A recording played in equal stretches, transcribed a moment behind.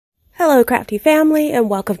Hello CraftDee family, and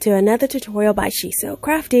welcome to another tutorial by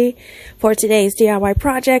CraftDee. For today's DIY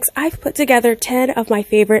projects, I've put together 10 of my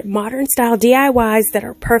favorite modern style DIYs that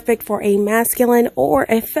are perfect for a masculine or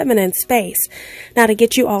a feminine space. Now to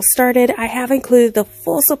get you all started, I have included the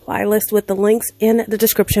full supply list with the links in the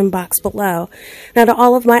description box below. Now to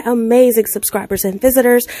all of my amazing subscribers and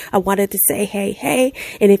visitors, I wanted to say hey,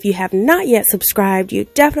 and if you have not yet subscribed, you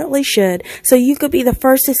definitely should, so you could be the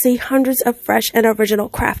first to see hundreds of fresh and original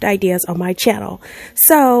craft ideas on my channel.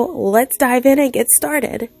 So let's dive in and get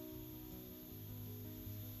started.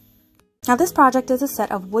 Now this project is a set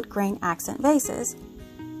of wood grain accent vases.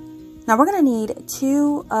 Now we're going to need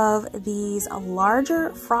 2 of these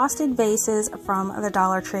larger frosted vases from the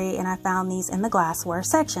Dollar Tree, and I found these in the glassware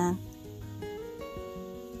section.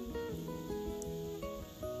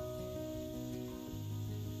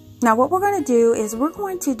 Now what we're going to do is we're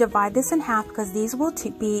going to divide this in half because these will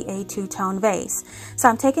be a 2-tone vase. So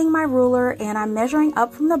I'm taking my ruler and I'm measuring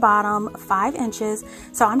up from the bottom 5 inches.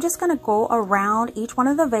 So I'm just going to go around each one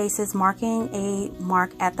of the vases, marking a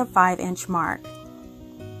mark at the 5-inch mark.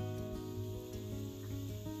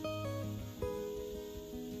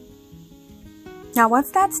 Now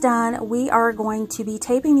once that's done, we are going to be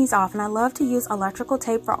taping these off, and I love to use electrical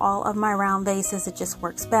tape for all of my round vases. It just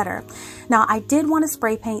works better. Now I did want to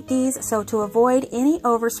spray paint these, so to avoid any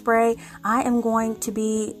overspray, I am going to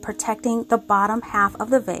be protecting the bottom half of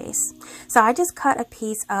the vase. So I just cut a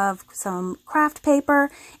piece of some craft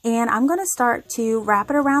paper, and I'm going to start to wrap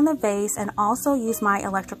it around the vase and also use my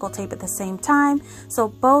electrical tape at the same time. So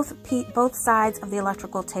both sides of the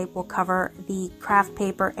electrical tape will cover the craft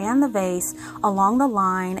paper and the vase along the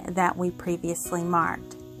line that we previously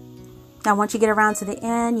marked. Now once you get around to the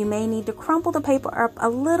end, you may need to crumple the paper up a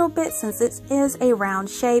little bit since this is a round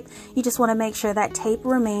shape. You just want to make sure that tape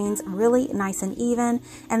remains really nice and even,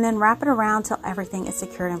 and then wrap it around till everything is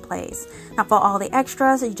secured in place. Now for all the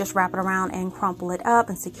extras, you just wrap it around and crumple it up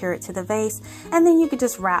and secure it to the vase, and then you could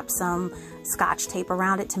just wrap some Scotch tape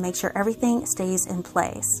around it to make sure everything stays in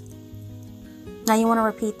place. Now you want to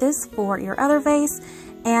repeat this for your other vase.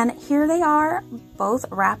 And here they are, both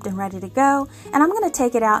wrapped and ready to go. And I'm going to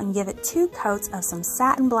take it out and give it 2 coats of some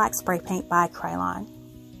satin black spray paint by Krylon.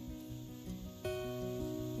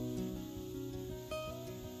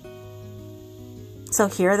 So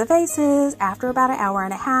here are the vases. After about an hour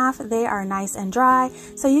and a half, they are nice and dry,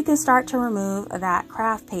 so you can start to remove that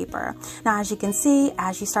craft paper. Now as you can see,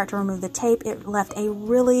 as you start to remove the tape, it left a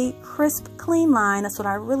really crisp, clean line. That's what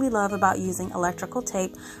I really love about using electrical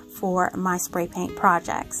tape for my spray paint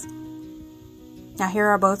projects. Now here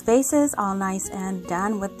are both vases, all nice and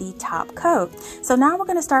done with the top coat. So now we're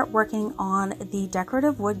going to start working on the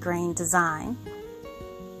decorative wood grain design.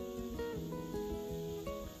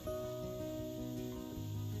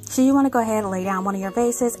 So you want to go ahead and lay down one of your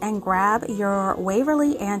vases and grab your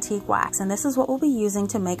Waverly Antique Wax, and this is what we'll be using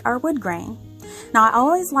to make our wood grain. Now I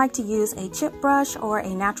always like to use a chip brush or a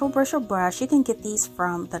natural bristle brush. You can get these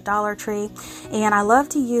from the Dollar Tree, and I love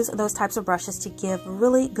to use those types of brushes to give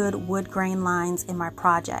really good wood grain lines in my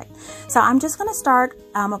project. So I'm just going to start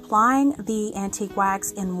applying the antique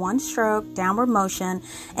wax in one stroke, downward motion,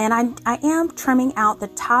 and I am trimming out the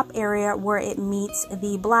top area where it meets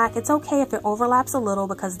the black. It's okay if it overlaps a little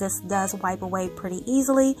because this does wipe away pretty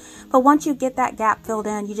easily, but once you get that gap filled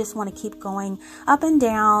in, you just want to keep going up and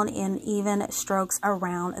down in even strokes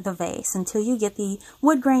around the vase until you get the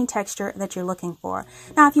wood grain texture that you're looking for.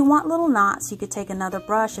 Now if you want little knots, you could take another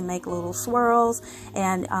brush and make little swirls,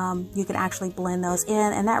 and you can actually blend those in,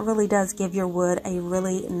 and that really does give your wood a really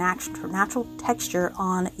natural texture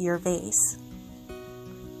on your vase.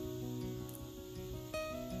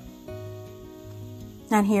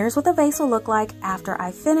 And here's what the vase will look like after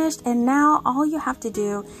I finished. And now all you have to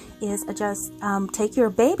do is just take your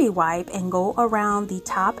baby wipe and go around the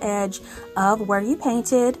top edge of where you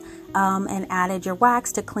painted and added your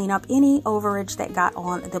wax to clean up any overage that got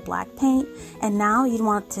on the black paint. And now you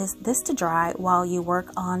want this to dry while you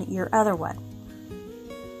work on your other wood.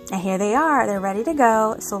 And here they are, they're ready to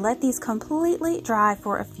go. So let these completely dry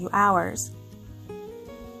for a few hours.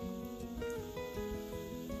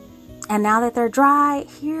 And now that they're dry,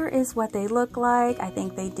 here is what they look like. I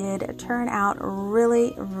think they did turn out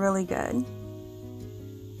really, really good.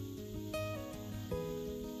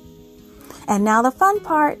 And now the fun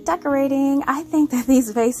part, decorating. I think that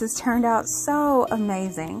these vases turned out so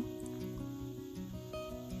amazing.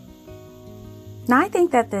 Now I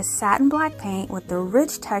think that this satin black paint with the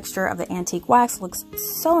rich texture of the antique wax looks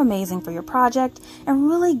so amazing for your project and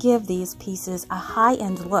really give these pieces a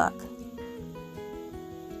high-end look.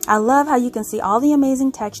 I love how you can see all the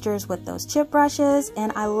amazing textures with those chip brushes,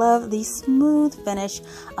 and I love the smooth finish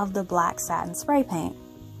of the black satin spray paint.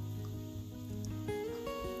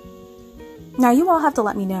 Now you all have to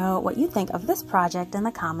let me know what you think of this project in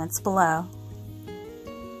the comments below.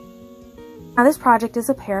 Now this project is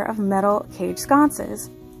a pair of metal cage sconces.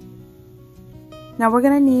 Now we're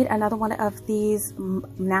going to need another one of these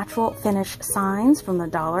natural finish signs from the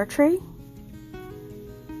Dollar Tree.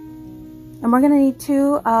 And we're going to need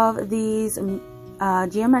 2 of these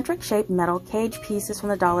geometric shaped metal cage pieces from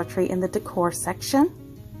the Dollar Tree in the Decor section.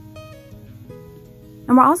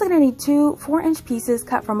 And we're also going to need 2 4-inch pieces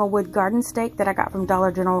cut from a wood garden stake that I got from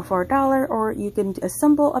Dollar General for $1, or you can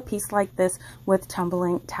assemble a piece like this with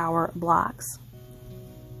tumbling tower blocks.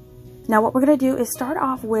 Now what we're going to do is start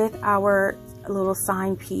off with our little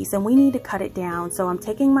sign piece, and we need to cut it down. So I'm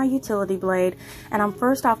taking my utility blade and I'm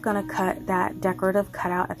first off going to cut that decorative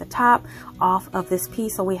cutout at the top off of this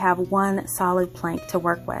piece, so we have one solid plank to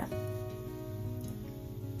work with.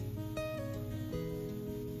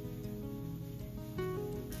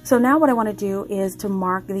 So now what I want to do is to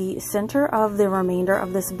mark the center of the remainder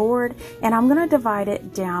of this board, and I'm going to divide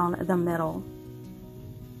it down the middle.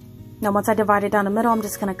 Now once I divide it down the middle, I'm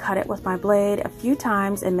just going to cut it with my blade a few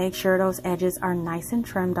times and make sure those edges are nice and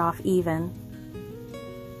trimmed off even.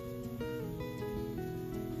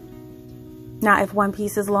 Now if one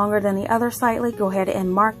piece is longer than the other slightly, go ahead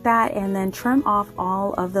and mark that and then trim off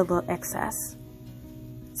all of the little excess.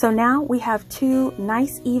 So now we have 2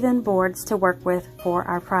 nice even boards to work with for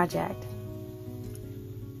our project.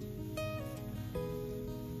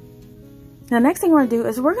 The next thing we're going to do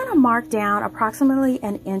is we're going to mark down approximately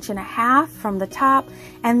 1.5 inches from the top,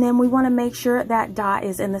 and then we want to make sure that dot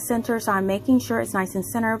is in the center. So I'm making sure it's nice and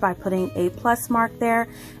center by putting a plus mark there,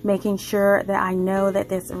 making sure that I know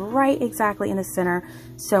that it's right exactly in the center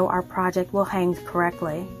so our project will hang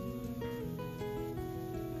correctly.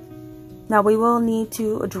 Now we will need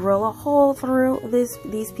to drill a hole through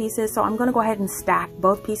these pieces, so I'm going to go ahead and stack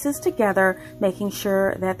both pieces together, making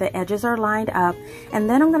sure that the edges are lined up. And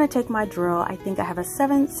then I'm going to take my drill. I think I have a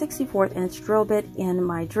 7/64 inch drill bit in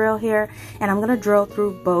my drill here, and I'm going to drill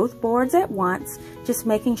through both boards at once, just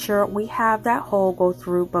making sure we have that hole go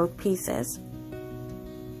through both pieces.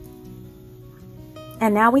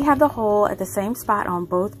 And now we have the hole at the same spot on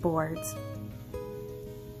both boards.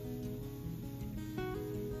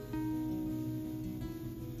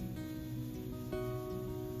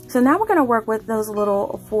 So now we're going to work with those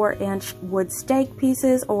little 4-inch wood stake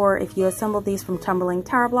pieces, or if you assemble these from tumbling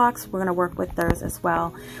tower blocks, we're going to work with those as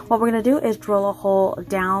well. What we're going to do is drill a hole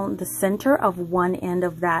down the center of one end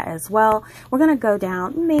of that as well. We're going to go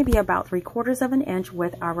down maybe about 3/4 of an inch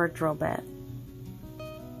with our drill bit.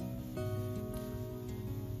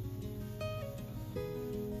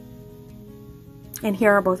 And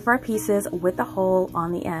here are both of our pieces with the hole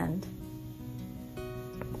on the end.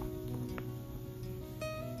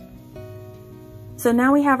 So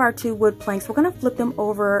now we have our 2 wood planks. We're going to flip them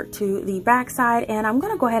over to the back side, and I'm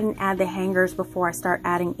going to go ahead and add the hangers before I start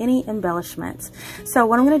adding any embellishments. So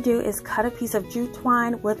what I'm going to do is cut a piece of jute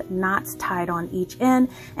twine with knots tied on each end,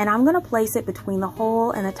 and I'm going to place it between the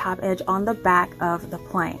hole and the top edge on the back of the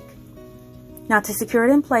plank. Now to secure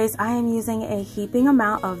it in place, I am using a heaping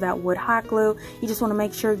amount of that wood hot glue. You just want to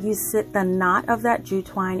make sure you sit the knot of that jute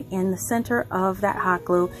twine in the center of that hot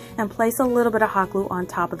glue and place a little bit of hot glue on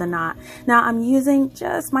top of the knot. Now I'm using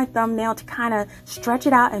just my thumbnail to kind of stretch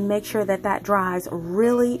it out and make sure that that dries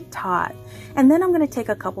really taut. And then I'm going to take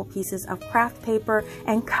a couple pieces of craft paper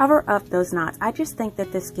and cover up those knots. I just think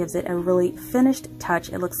that this gives it a really finished touch.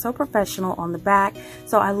 It looks so professional on the back,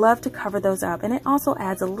 so I love to cover those up, and it also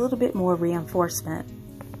adds a little bit more reinforcement.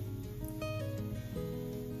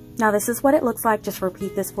 Now this is what it looks like. Just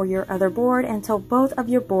repeat this for your other board until both of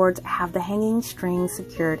your boards have the hanging strings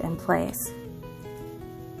secured in place.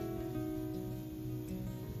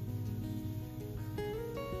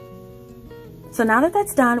 So now that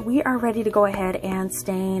that's done, we are ready to go ahead and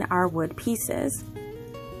stain our wood pieces.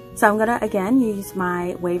 So I'm gonna again use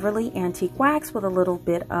my Waverly Antique Wax with a little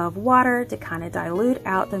bit of water to kind of dilute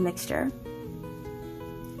out the mixture.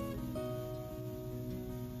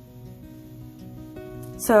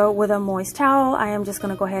 So with a moist towel, I am just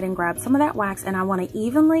going to go ahead and grab some of that wax, and I want to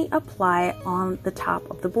evenly apply it on the top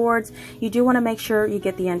of the boards. You do want to make sure you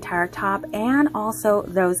get the entire top and also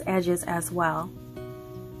those edges as well.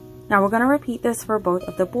 Now we're going to repeat this for both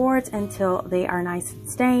of the boards until they are nice and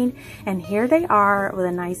stained, and here they are with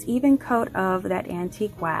a nice even coat of that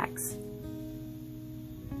antique wax.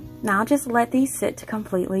 Now just let these sit to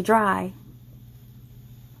completely dry.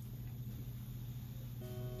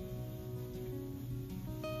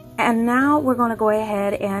 And now we're going to go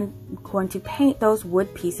ahead and going to paint those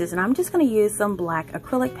wood pieces, and I'm just going to use some black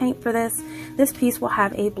acrylic paint for this. This piece will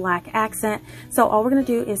have a black accent, so all we're going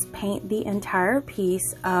to do is paint the entire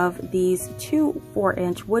piece of these two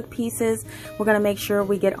 4-inch wood pieces. We're going to make sure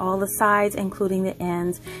we get all the sides, including the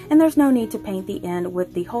ends, and there's no need to paint the end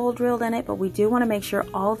with the hole drilled in it, but we do want to make sure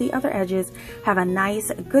all the other edges have a nice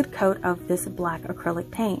good coat of this black acrylic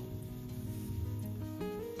paint.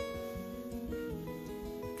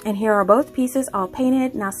 And here are both pieces all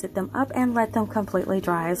painted. Now sit them up and let them completely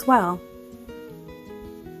dry as well.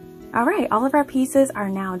 All right, all of our pieces are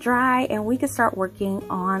now dry and we can start working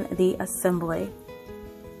on the assembly.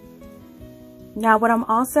 Now what I'm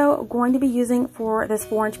also going to be using for this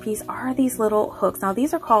 4-inch piece are these little hooks. Now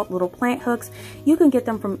these are called little plant hooks. You can get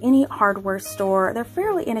them from any hardware store. They're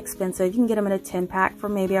fairly inexpensive. You can get them in a 10-pack for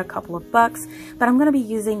maybe a couple of bucks, but I'm going to be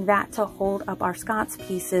using that to hold up our sconce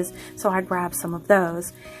pieces, so I grabbed some of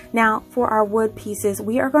those. Now for our wood pieces,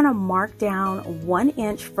 we are going to mark down 1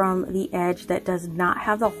 inch from the edge that does not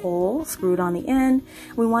have the hole screwed on the end.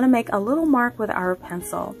 We want to make a little mark with our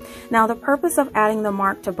pencil. Now the purpose of adding the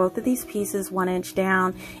mark to both of these pieces 1 inch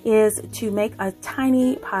down is to make a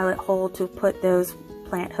tiny pilot hole to put those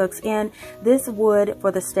plant hooks in. This wood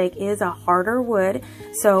for the stake is a harder wood,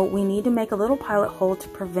 so we need to make a little pilot hole to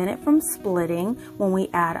prevent it from splitting when we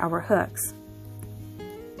add our hooks.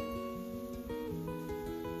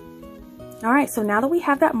 All right, so now that we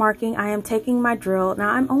have that marking, I am taking my drill. Now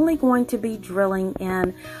I'm only going to be drilling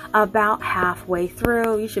in about halfway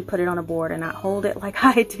through. You should put it on a board and not hold it like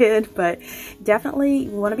I did, but definitely you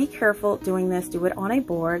want to be careful doing this. Do it on a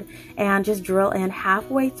board and just drill in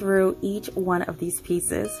halfway through each one of these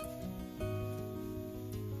pieces.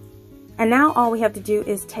 And now all we have to do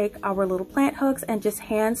is take our little plant hooks and just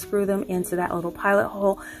hand screw them into that little pilot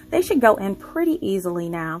hole. They should go in pretty easily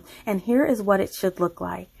now. And here is what it should look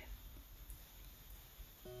like.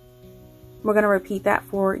 We're going to repeat that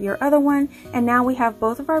for your other one, and now we have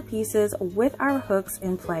both of our pieces with our hooks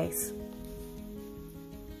in place.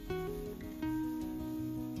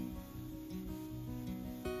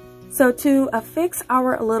 So to affix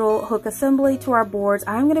our little hook assembly to our boards,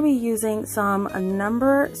 I'm going to be using some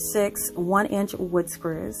number 6 1-inch wood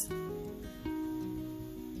screws.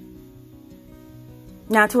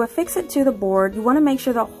 Now to affix it to the board, you want to make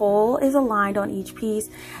sure the hole is aligned on each piece.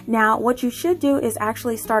 Now what you should do is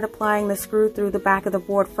actually start applying the screw through the back of the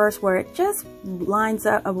board first, where it just lines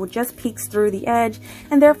up, just peeks through the edge,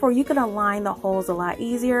 and therefore you can align the holes a lot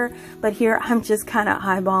easier. But here I'm just kind of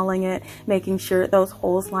eyeballing it, making sure those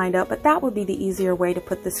holes lined up, but that would be the easier way to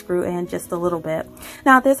put the screw in just a little bit.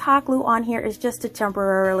 Now this hot glue on here is just to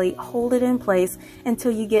temporarily hold it in place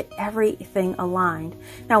until you get everything aligned.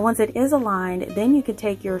 Now once it is aligned, then you can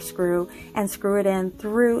take your screw and screw it in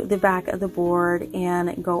through the back of the board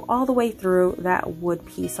and go all the way through that wood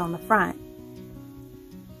piece on the front.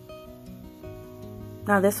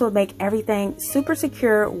 Now this will make everything super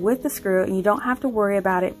secure with the screw, and you don't have to worry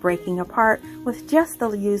about it breaking apart with just the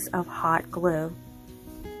use of hot glue.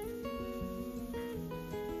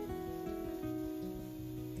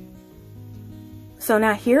 So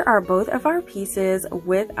now here are both of our pieces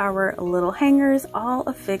with our little hangers all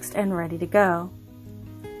affixed and ready to go.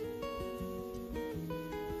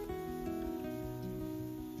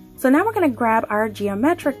 So now we're going to grab our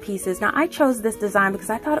geometric pieces. Now I chose this design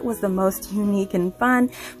because I thought it was the most unique and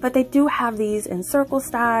fun, but they do have these in circle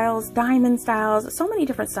styles, diamond styles, so many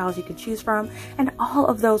different styles you could choose from, and all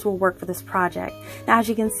of those will work for this project. Now as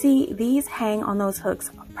you can see, these hang on those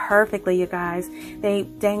hooks perfectly, you guys. They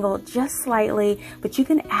dangle just slightly, but you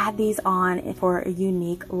can add these on for a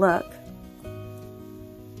unique look.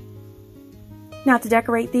 Now to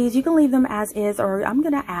decorate these, you can leave them as is, or I'm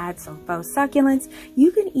going to add some faux succulents. You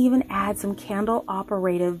can even add some candle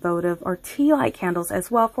operated votive or tea light candles as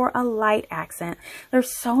well for a light accent. There's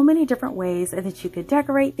so many different ways that you could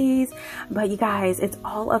decorate these, but you guys, it's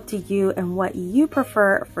all up to you and what you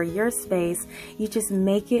prefer for your space. You just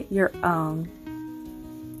make it your own.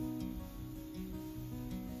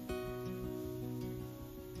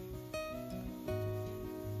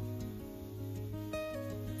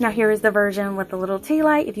 Now here is the version with the little tea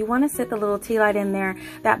light. If you want to sit the little tea light in there,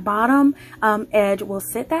 that bottom edge will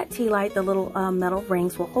sit that tea light. The little metal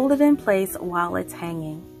rings will hold it in place while it's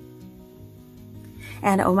hanging.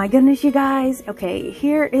 And oh my goodness, you guys. Okay,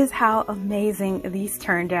 here is how amazing these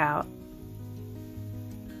turned out.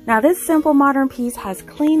 Now this simple modern piece has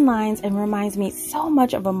clean lines and reminds me so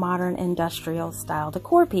much of a modern industrial style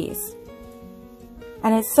decor piece.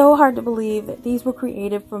 And it's so hard to believe that these were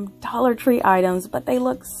created from Dollar Tree items, but they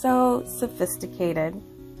look so sophisticated.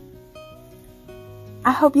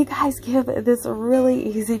 I hope you guys give this really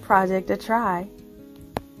easy project a try.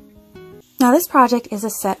 Now this project is a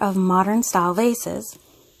set of modern style vases.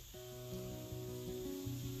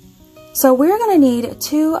 So we're going to need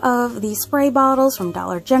 2 of these spray bottles from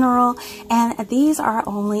Dollar General, and these are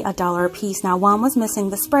only $1 a piece. Now one was missing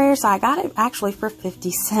the sprayer, so I got it actually for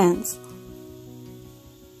 50 cents.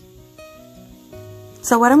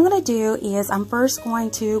 So what I'm going to do is I'm first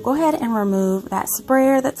going to go ahead and remove that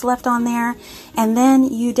sprayer that's left on there, and then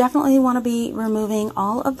you definitely want to be removing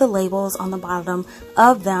all of the labels on the bottom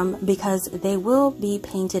of them because they will be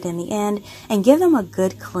painted in the end, and give them a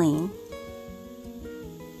good clean.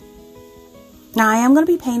 Now I am going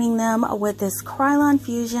to be painting them with this Krylon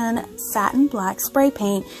Fusion Satin Black spray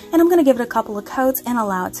paint, and I'm going to give it a couple of coats and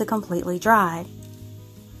allow it to completely dry.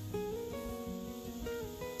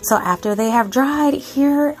 So after they have dried,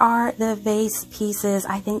 here are the vase pieces.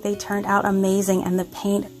 I think they turned out amazing, and the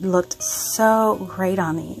paint looked so great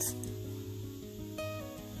on these.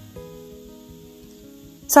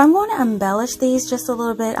 So I'm going to embellish these just a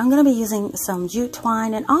little bit. I'm going to be using some jute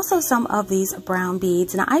twine and also some of these brown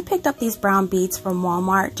beads. Now I picked up these brown beads from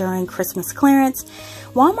Walmart during Christmas clearance.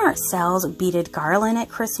 Walmart sells beaded garland at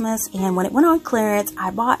Christmas, and when it went on clearance, I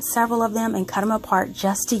bought several of them and cut them apart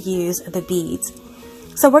just to use the beads.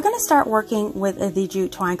 So we're going to start working with the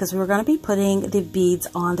jute twine because we're going to be putting the beads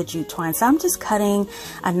on the jute twine. So I'm just cutting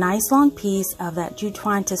a nice long piece of that jute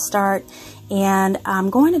twine to start, and I'm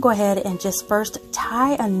going to go ahead and just first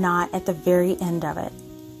tie a knot at the very end of it.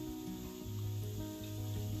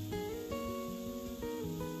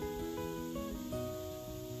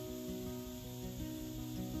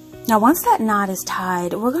 Now once that knot is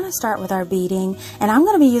tied, we're going to start with our beading, and I'm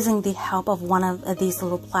going to be using the help of one of these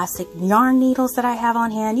little plastic yarn needles that I have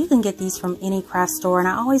on hand. You can get these from any craft store, and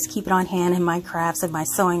I always keep it on hand in my crafts in my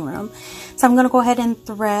sewing room. So I'm going to go ahead and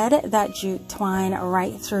thread that jute twine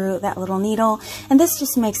right through that little needle, and this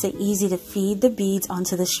just makes it easy to feed the beads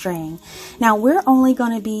onto the string. Now we're only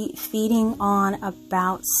going to be feeding on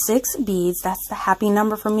about 6 beads. That's the happy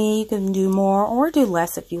number for me. You can do more or do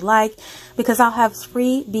less if you like, because I'll have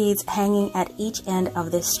 3 beads hanging at each end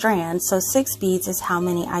of this strand. So 6 beads is how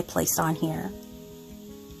many I placed on here.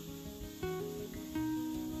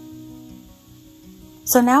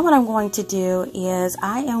 So now what I'm going to do is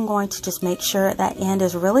I am going to just make sure that end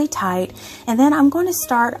is really tight, and then I'm going to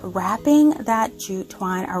start wrapping that jute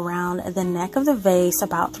twine around the neck of the vase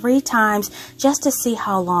about 3 times just to see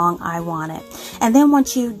how long I want it. And then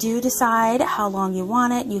once you do decide how long you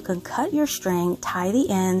want it, you can cut your string, tie the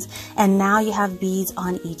ends, and now you have beads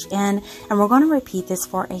on each end. And we're going to repeat this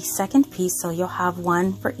for a second piece, so you'll have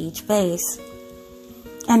 1 for each vase.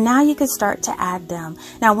 And now you can start to add them.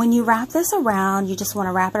 Now when you wrap this around, you just want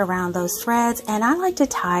to wrap it around those threads, and I like to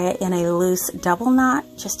tie it in a loose double knot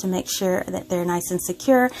just to make sure that they're nice and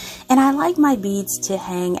secure. And I like my beads to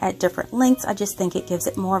hang at different lengths. I just think it gives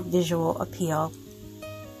it more visual appeal.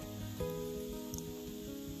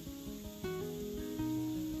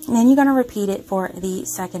 And then you're going to repeat it for the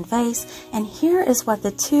second vase, and here is what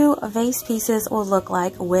the 2 vase pieces will look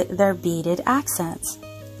like with their beaded accents.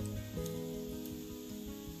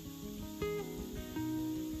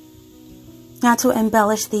 Now to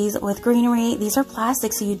embellish these with greenery, these are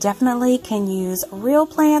plastic, so you definitely can use real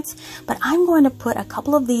plants, but I'm going to put a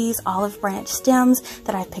couple of these olive branch stems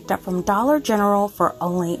that I picked up from Dollar General for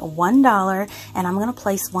only $1, and I'm going to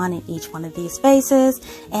place 1 in each one of these vases,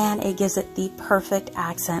 and it gives it the perfect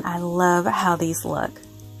accent. I love how these look.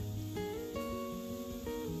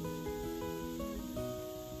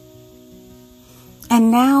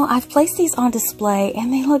 And now I've placed these on display,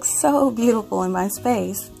 and they look so beautiful in my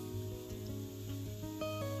space.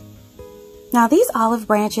 Now these olive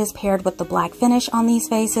branches paired with the black finish on these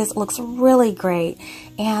vases looks really great,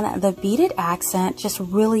 and the beaded accent just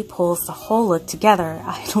really pulls the whole look together.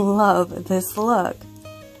 I love this look.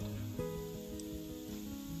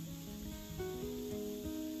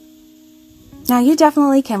 Now you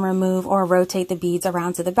definitely can remove or rotate the beads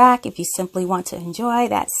around to the back if you simply want to enjoy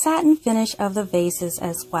that satin finish of the vases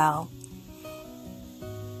as well.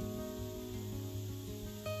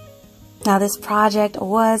 Now this project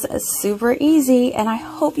was super easy, and I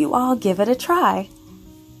hope you all give it a try.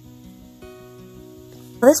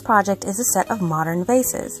 This project is a set of modern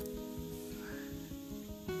vases.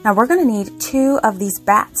 Now we're going to need 2 of these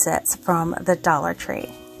bat sets from the Dollar Tree.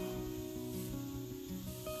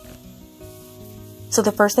 So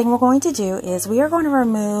the first thing we're going to do is we are going to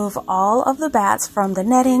remove all of the bats from the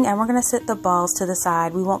netting, and we're going to set the balls to the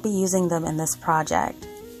side. We won't be using them in this project.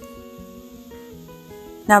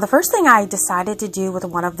 Now the first thing I decided to do with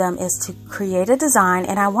one of them is to create a design,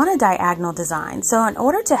 and I want a diagonal design. So in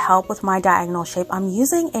order to help with my diagonal shape, I'm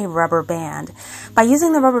using a rubber band. By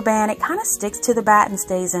using the rubber band, it kind of sticks to the bat and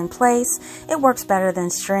stays in place. It works better than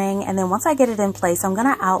string. And then once I get it in place, I'm going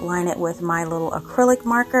to outline it with my little acrylic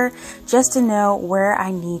marker just to know where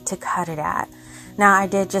I need to cut it at. Now I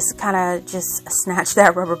did just snatch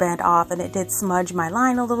that rubber band off, and it did smudge my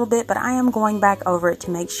line a little bit, but I am going back over it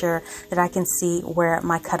to make sure that I can see where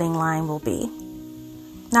my cutting line will be.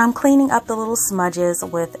 Now I'm cleaning up the little smudges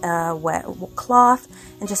with a wet cloth,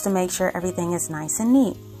 and just to make sure everything is nice and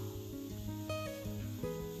neat.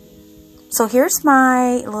 So here's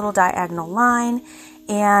my little diagonal line,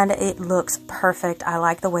 and it looks perfect. I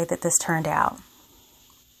like the way that this turned out.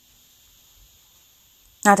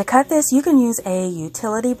 Now to cut this, you can use a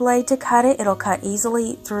utility blade to cut it. It'll cut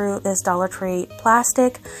easily through this Dollar Tree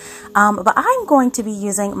plastic. But I'm going to be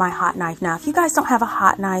using my hot knife. Now, if you guys don't have a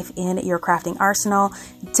hot knife in your crafting arsenal,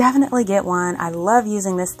 definitely get one. I love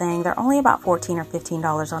using this thing. They're only about $14 or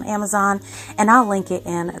 $15 on Amazon, and I'll link it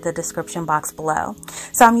in the description box below.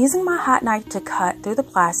 So I'm using my hot knife to cut through the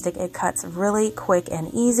plastic. It cuts really quick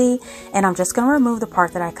and easy, and I'm just going to remove the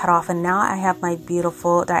part that I cut off, and now I have my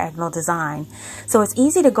beautiful diagonal design. So it's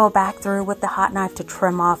easy to go back through with the hot knife to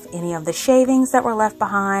trim off any of the shavings that were left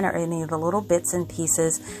behind or any of the little bits and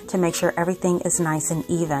pieces to make sure everything is nice and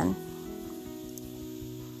even.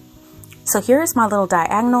 So here's my little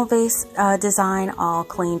diagonal vase design all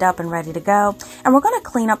cleaned up and ready to go. And we're going to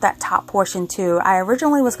clean up that top portion too. I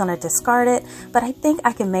originally was going to discard it, but I think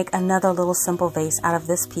I can make another little simple vase out of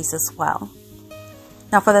this piece as well.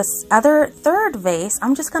 Now for this other third vase,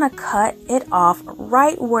 I'm just going to cut it off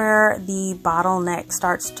right where the bottleneck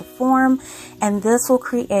starts to form, and this will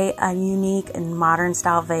create a unique and modern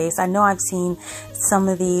style vase. I know I've seen some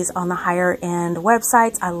of these on the higher end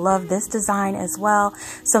websites. I love this design as well.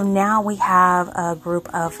 So now we have a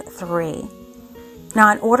group of 3. Now,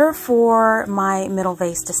 in order for my middle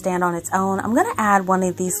vase to stand on its own, I'm going to add one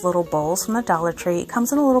of these little bowls from the Dollar Tree. It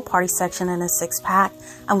comes in a little party section in a 6-pack.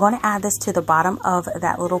 I'm going to add this to the bottom of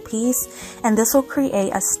that little piece, and this will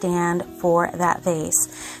create a stand for that vase.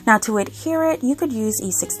 Now, to adhere it, you could use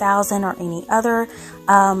E6000 or any other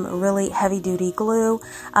really heavy-duty glue.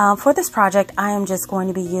 For this project, I am just going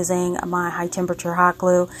to be using my high-temperature hot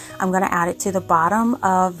glue. I'm going to add it to the bottom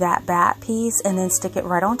of that bat piece and then stick it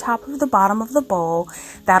right on top of the bottom of the bowl.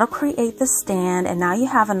 That'll create the stand, and now you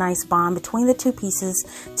have a nice bond between the two pieces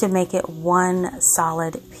to make it one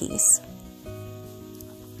solid piece.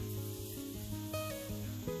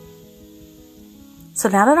 So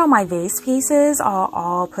now that all my vase pieces are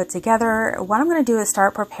all put together, what I'm going to do is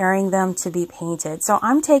start preparing them to be painted. So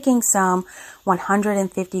I'm taking some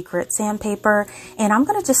 150 grit sandpaper, and I'm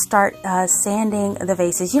going to just start sanding the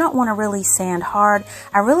vases. You don't want to really sand hard.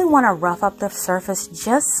 I really want to rough up the surface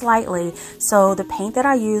just slightly so the paint that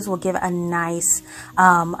I use will give a nice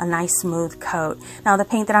smooth coat. Now the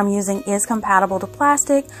paint that I'm using is compatible to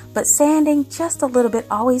plastic, but sanding just a little bit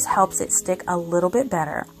always helps it stick a little bit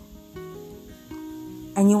better.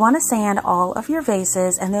 And you want to sand all of your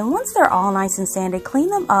vases, and then once they're all nice and sanded, clean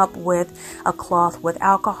them up with a cloth with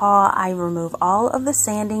alcohol. I remove all of the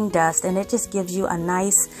sanding dust, and it just gives you a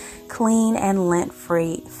nice clean and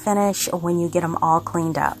lint-free finish when you get them all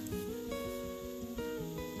cleaned up.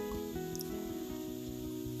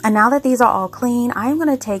 And now that these are all clean, I'm going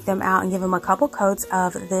to take them out and give them a couple coats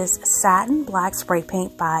of this satin black spray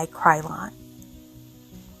paint by Krylon.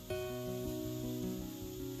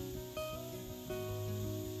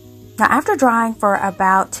 Now after drying for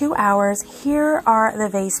about 2 hours, here are the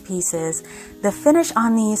vase pieces. The finish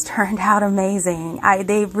on these turned out amazing.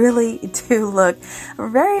 They really do look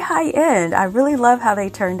very high end. I really love how they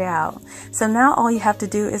turned out. So now all you have to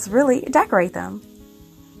do is really decorate them.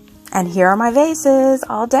 And here are my vases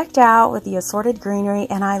all decked out with the assorted greenery,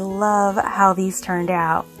 and I love how these turned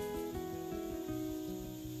out.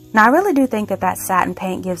 Now I really do think that satin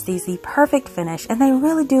paint gives these the perfect finish, and they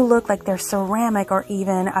really do look like they're ceramic or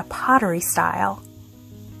even a pottery style.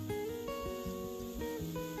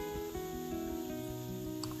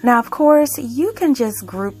 Now of course you can just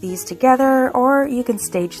group these together or you can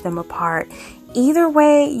stage them apart. Either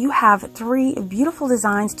way, you have 3 beautiful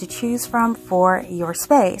designs to choose from for your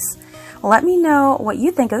space. Let me know what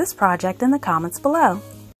you think of this project in the comments below.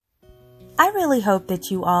 I really hope that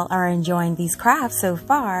you all are enjoying these crafts so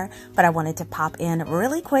far, but I wanted to pop in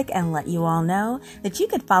really quick and let you all know that you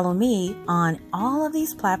could follow me on all of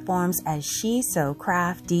these platforms as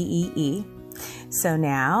CraftDee. So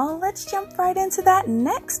now let's jump right into that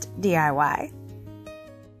next DIY.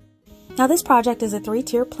 Now this project is a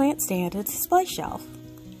 3-tier plant stand and display shelf.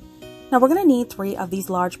 Now we're going to need 3 of these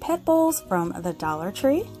large pet bowls from the Dollar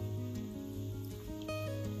Tree.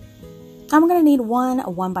 And we're going to need one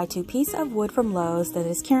 1x2 piece of wood from Lowe's that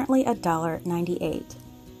is currently $1.98.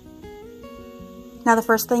 Now the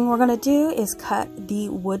first thing we're going to do is cut the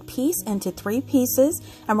wood piece into 3 pieces,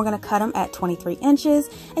 and we're going to cut them at 23 inches,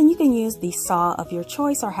 and you can use the saw of your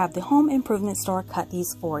choice or have the home improvement store cut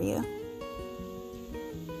these for you.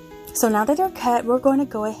 So now that they're cut, we're going to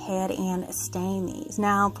go ahead and stain these.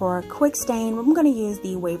 Now for a quick stain, I'm going to use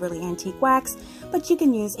the Waverly Antique Wax, but you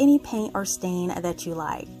can use any paint or stain that you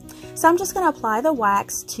like. So I'm just going to apply the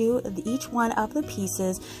wax to each one of the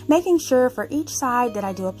pieces, making sure for each side that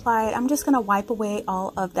I do apply it, I'm just going to wipe away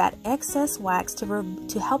all of that excess wax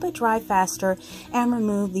to help it dry faster and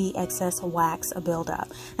remove the excess wax buildup.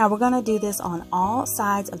 Now we're going to do this on all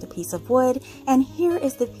sides of the piece of wood, and here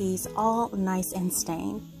is the piece all nice and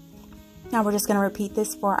stained. Now we're just going to repeat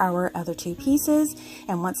this for our other 2 pieces,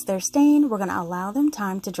 and once they're stained, we're going to allow them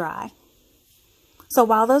time to dry. So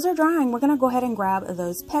while those are drying, we're going to go ahead and grab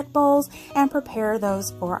those pet bowls and prepare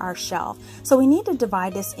those for our shelf. So we need to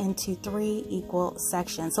divide this into 3 equal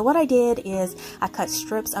sections. So what I did is I cut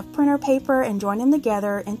strips of printer paper and joined them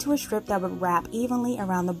together into a strip that would wrap evenly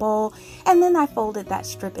around the bowl, and then I folded that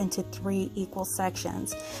strip into 3 equal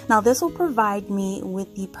sections. Now this will provide me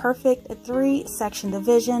with the perfect 3-section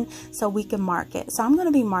division so we can mark it. So I'm going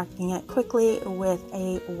to be marking it quickly with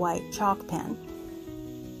a white chalk pen.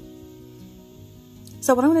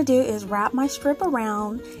 So what I'm going to do is wrap my strip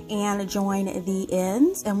around and join the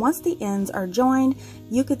ends, and once the ends are joined,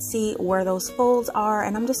 you could see where those folds are,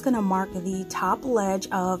 and I'm just going to mark the top ledge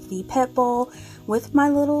of the pet bowl with my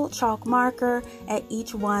little chalk marker at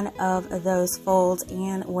each one of those folds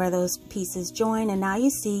and where those pieces join, and now you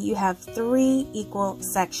see you have 3 equal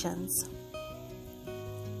sections.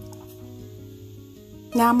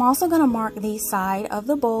 Now I'm also going to mark the side of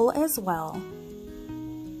the bowl as well.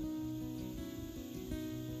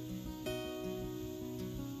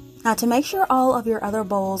 Now to make sure all of your other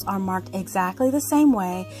bowls are marked exactly the same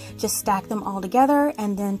way, just stack them all together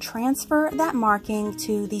and then transfer that marking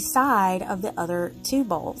to the side of the other 2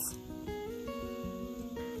 bowls.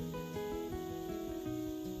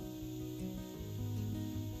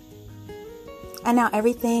 And now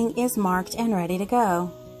everything is marked and ready to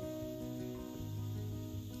go.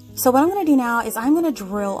 So what I'm going to do now is I'm going to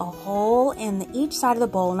drill a hole in each side of the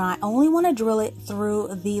bowl. Now I only want to drill it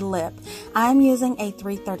through the lip. I'm using a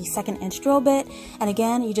 3/32 inch drill bit, and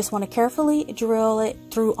again you just want to carefully drill it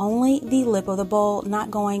through only the lip of the bowl,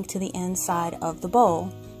 not going to the inside of the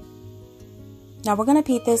bowl. Now we're going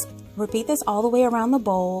to repeat this all the way around the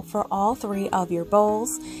bowl for all 3 of your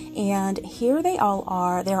bowls, and here they all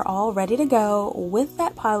are. They're all ready to go with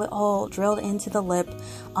that pilot hole drilled into the lip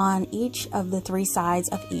on each of the 3 sides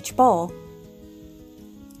of each bowl.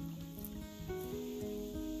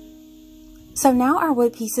 So now our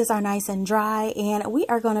wood pieces are nice and dry, and we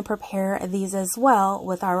are going to prepare these as well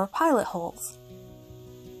with our pilot holes.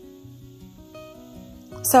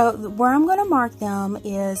 So where I'm going to mark them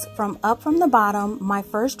is from the bottom. My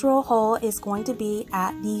first drill hole is going to be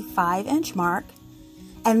at the 5-inch mark,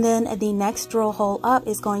 and then the next drill hole up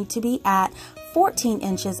is going to be at 14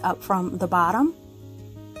 inches up from the bottom,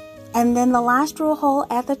 and then the last drill hole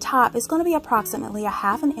at the top is going to be approximately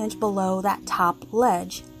 1/2 inch below that top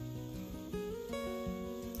ledge.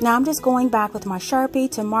 Now I'm just going back with my Sharpie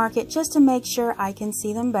to mark it just to make sure I can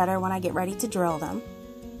see them better when I get ready to drill them.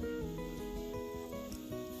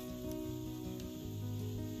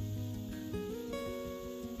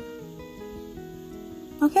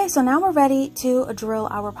 Okay, so now we're ready to drill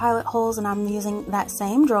our pilot holes, and I'm using that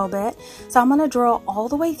same drill bit. So I'm going to drill all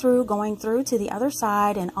the way through, going through to the other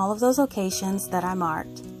side in all of those locations that I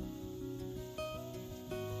marked.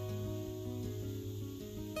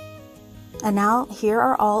 And now here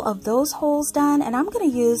are all of those holes done, and I'm going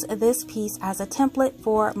to use this piece as a template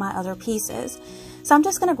for my other pieces. So I'm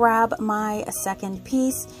just going to grab my second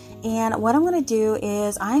piece, and what I'm going to do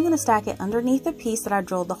is I'm going to stack it underneath the piece that I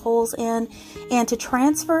drilled the holes in, and to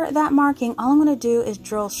transfer that marking, all I'm going to do is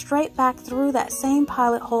drill straight back through that same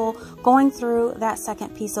pilot hole, going through that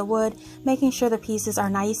second piece of wood, making sure the pieces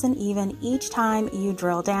are nice and even each time you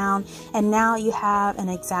drill down. And now you have an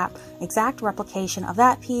exact replication of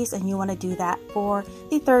that piece, and you want to do that for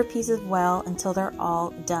the third piece as well until they're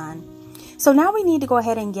all done. So now we need to go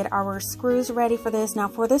ahead and get our screws ready for this. Now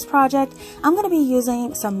for this project, I'm going to be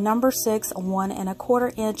using some number 6 1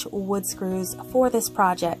 1/4 inch wood screws for this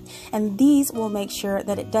project, and these will make sure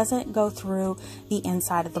that it doesn't go through the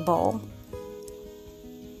inside of the bowl.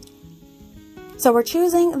 So we're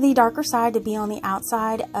choosing the darker side to be on the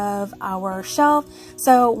outside of our shelf.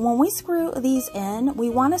 So when we screw these in, we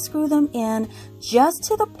want to screw them in just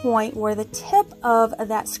to the point where the tip of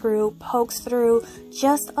that screw pokes through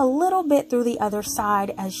just a little bit through the other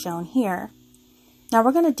side as shown here. Now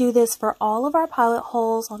we're going to do this for all of our pilot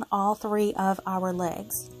holes on all 3 of our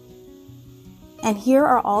legs. And here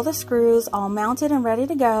are all the screws all mounted and ready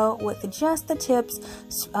to go with just the tips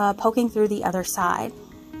poking through the other side.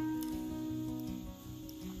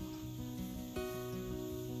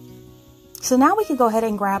 So now we can go ahead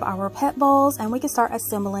and grab our pet bowls and we can start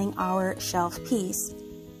assembling our shelf piece.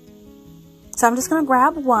 So I'm just going to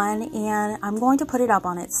grab one and I'm going to put it up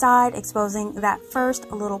on its side, exposing that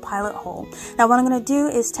first little pilot hole. Now what I'm going to do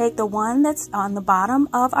is take the one that's on the bottom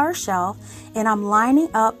of our shelf and I'm lining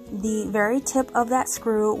up the very tip of that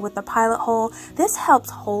screw with the pilot hole. This helps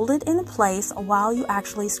hold it in place while you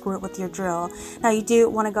actually screw it with your drill. Now you do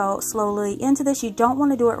want to go slowly into this. You don't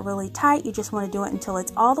want to do it really tight. You just want to do it until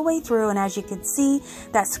it's all the way through, and as you can see,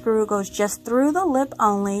 that screw goes just through the lip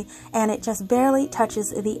only and it just barely touches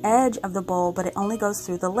the edge of the bowl, but it only goes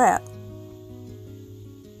through the lip.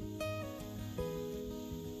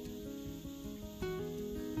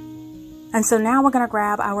 And so now we're going to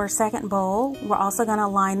grab our second bowl. We're also going to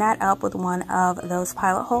line that up with one of those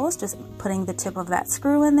pilot holes, just putting the tip of that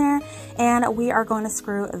screw in there, and we are going to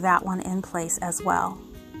screw that one in place as well.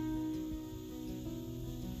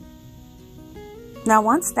 Now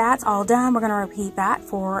once that's all done, we're going to repeat that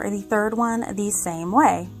for the third one the same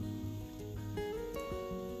way.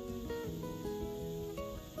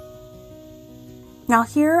 Now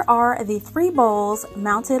here are the 3 bowls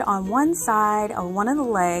mounted on one side of one of the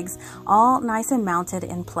legs, all nice and mounted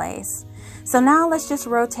in place. So now let's just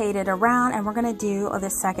rotate it around and we're going to do the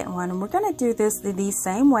second one. And we're going to do this the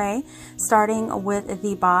same way, starting with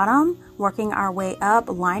the bottom, working our way up,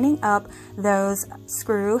 lining up those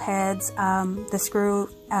screw heads, the screw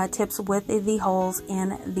tips with the holes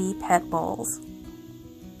in the pet bowls.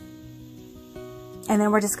 And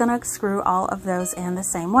then we're just going to screw all of those in the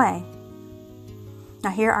same way. Now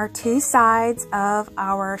here are 2 sides of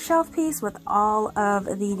our shelf piece with all of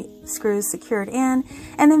the screws secured in.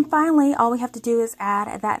 And then finally, all we have to do is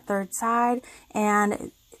add that third side,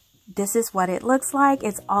 and this is what it looks like.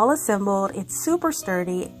 It's all assembled, it's super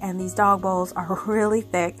sturdy, and these dog bowls are really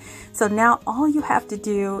thick. So now all you have to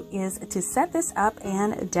do is to set this up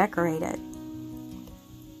and decorate it.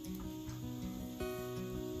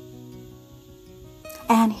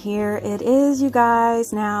 And here it is, you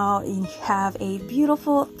guys. Now you have a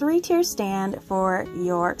beautiful 3-tier stand for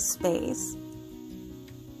your space.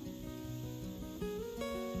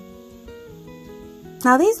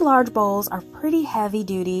 Now these large bowls are pretty heavy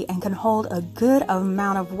duty and can hold a good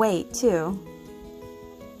amount of weight too.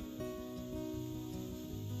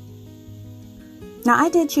 Now I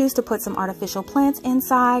did choose to put some artificial plants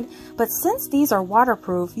inside, but since these are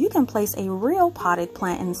waterproof, you can place a real potted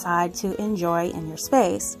plant inside to enjoy in your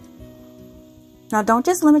space. Now don't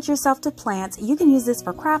just limit yourself to plants. You can use this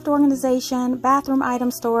for craft organization, bathroom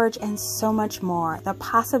item storage, and so much more. The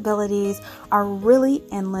possibilities are really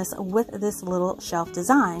endless with this little shelf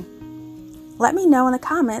design. Let me know in the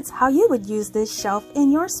comments how you would use this shelf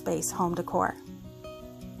in your space home decor.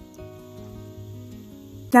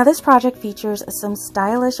 Now this project features some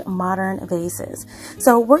stylish modern vases.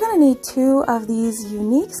 So we're going to need 2 of these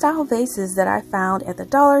unique style vases that I found at the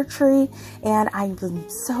Dollar Tree, and I'm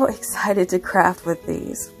so excited to craft with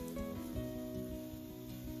these.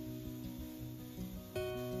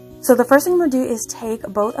 So the first thing I'm going to do is take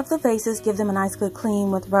both of the vases, give them a nice good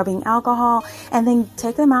clean with rubbing alcohol, and then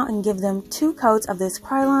take them out and give them 2 coats of this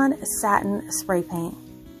Krylon satin spray paint.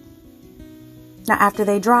 Now after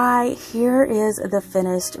they dry, here is the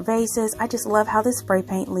finished vases. I just love how this spray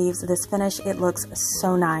paint leaves this finish. It looks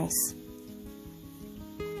so nice.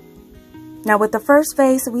 Now with the first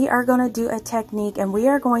vase, we are going to do a technique and we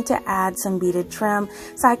are going to add some beaded trim.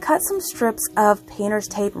 So I cut some strips of painter's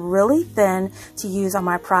tape really thin to use on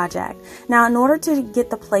my project. Now in order to get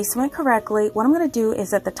the placement correctly, what I'm going to do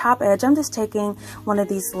is at the top edge, I'm just taking one of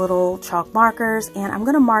these little chalk markers and I'm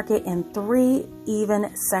going to mark it in 3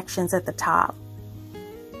 even sections at the top.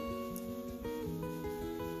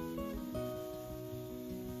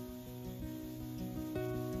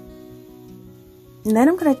 And then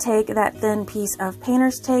I'm going to take that thin piece of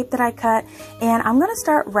painter's tape that I cut and I'm going to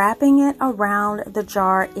start wrapping it around the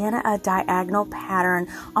jar in a diagonal pattern,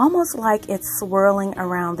 almost like it's swirling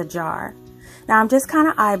around the jar. Now I'm just kind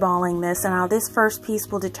of eyeballing this, and now this first piece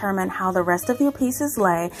will determine how the rest of your pieces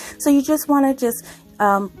lay. So you just want to just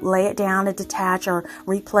lay it down and detach or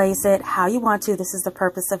replace it how you want to. This is the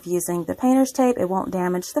purpose of using the painter's tape. It won't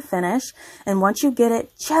damage the finish. And once you get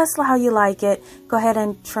it just how you like it, go ahead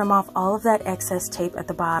and trim off all of that excess tape at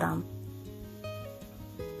the bottom.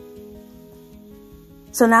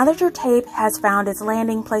 So now that your tape has found its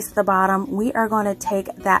landing place at the bottom, we are going to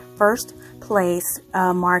take that first place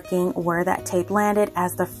marking where that tape landed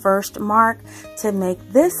as the first mark to make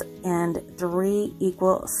this end 3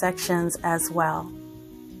 equal sections as well.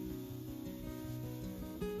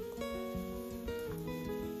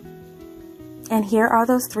 And here are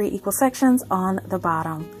those 3 equal sections on the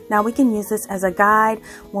bottom. Now we can use this as a guide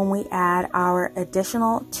when we add our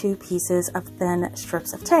additional 2 pieces of thin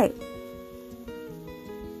strips of tape.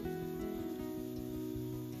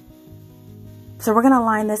 So we're going to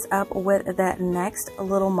line this up with that next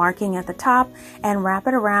little marking at the top and wrap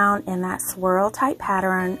it around in that swirl type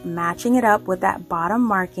pattern, matching it up with that bottom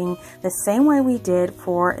marking the same way we did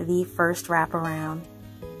for the first wrap around.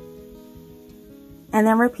 And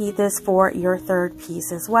then repeat this for your third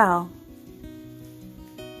piece as well.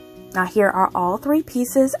 Now here are all 3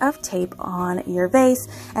 pieces of tape on your vase,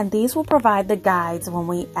 and these will provide the guides when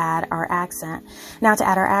we add our accent. Now to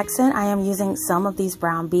add our accent, I am using some of these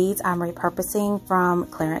brown beads I'm repurposing from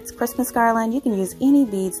clearance Christmas garland. You can use any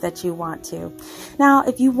beads that you want to. Now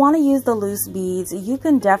if you want to use the loose beads, you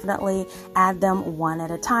can definitely add them one at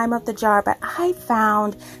a time up the jar, but I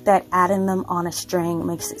found that adding them on a string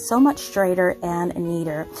makes it so much straighter and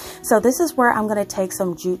neater. So this is where I'm going to take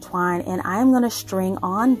some jute twine and I'm going to string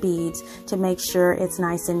on beads to make sure it's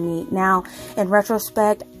nice and neat. Now, in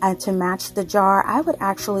retrospect, to match the jar, I would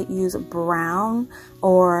actually use brown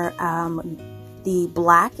or the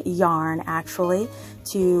black yarn actually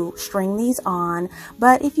to string these on.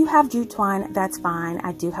 But if you have jute twine, that's fine.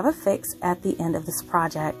 I do have a fix at the end of this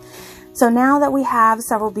project. So now that we have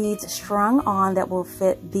several beads strung on that will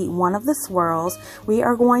fit one of the swirls, we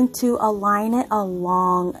are going to align it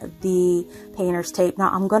along the painter's tape. Now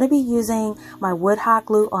I'm going to be using my wood hot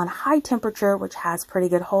glue on high temperature, which has pretty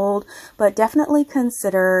good hold, but definitely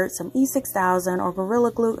consider some E6000 or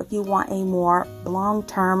Gorilla Glue if you want a more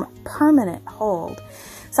long-term permanent hold.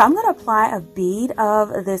 So I'm going to apply a bead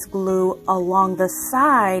of this glue along the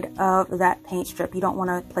side of that paint strip. You don't want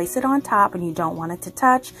to place it on top and you don't want it to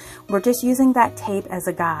touch. We're just using that tape as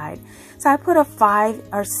a guide. So I put a 5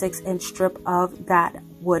 or 6 inch strip of that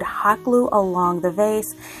wood hot glue along the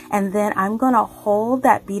vase, and then I'm going to hold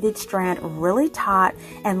that beaded strand really taut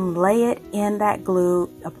and lay it in that glue,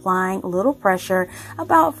 applying a little pressure,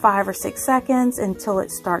 about 5 or 6 seconds until it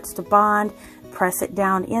starts to bond. Press it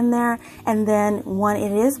down in there, and then when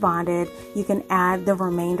it is bonded, you can add the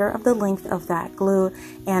remainder of the length of that glue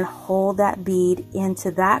and hold that bead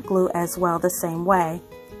into that glue as well the same way.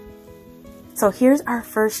 So here's our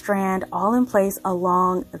first strand all in place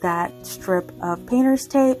along that strip of painter's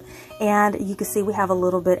tape, and you can see we have a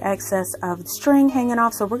little bit excess of string hanging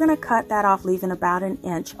off, so we're going to cut that off, leaving about 1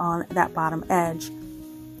 inch on that bottom edge.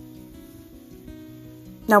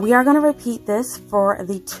 Now we are going to repeat this for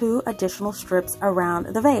the 2 additional strips around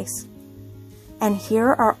the vase. And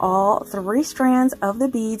here are all 3 strands of the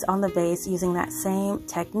beads on the vase using that same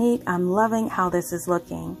technique. I'm loving how this is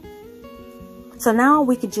looking. So now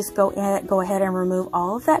we could just go ahead and remove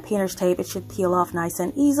all of that painter's tape. It should peel off nice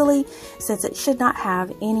and easily since it should not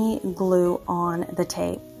have any glue on the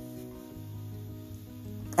tape.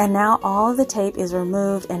 And now all of the tape is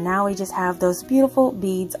removed, and now we just have those beautiful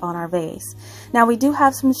beads on our vase. Now we do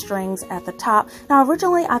have some strings at the top. Now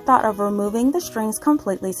originally I thought of removing the strings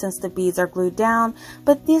completely since the beads are glued down,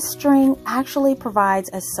 but this string actually provides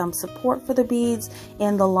as some support for the beads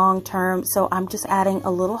in the long term. So I'm just adding a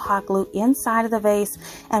little hot glue inside of the vase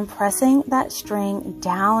and pressing that string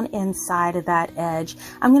down inside of that edge.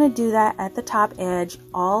 I'm going to do that at the top edge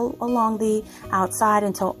all along the outside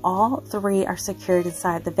until all 3 are secured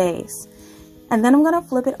inside the vase. And then I'm going to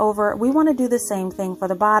flip it over. We want to do the same thing for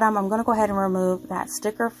the bottom. I'm going to go ahead and remove that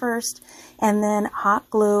sticker first and then hot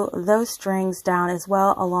glue those strings down as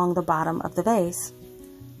well along the bottom of the vase.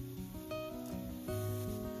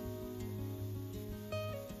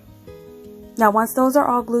 Now once those are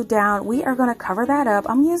all glued down, we are going to cover that up.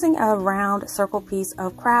 I'm using a round circle piece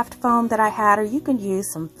of craft foam that I had, or you can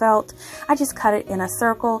use some felt. I just cut it in a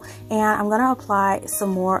circle, and I'm going to apply some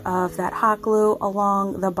more of that hot glue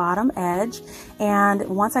along the bottom edge. And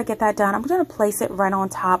once I get that done, I'm going to place it right on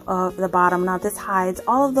top of the bottom. Now this hides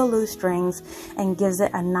all of the loose strings and gives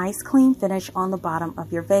it a nice clean finish on the bottom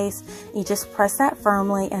of your vase. You just press that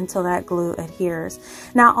firmly until that glue adheres.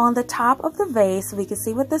 Now on the top of the vase, we can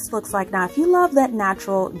see what this looks like. Now if you love that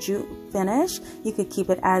natural jute finish, you could keep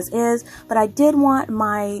it as is, but I did want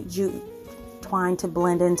my jute twine to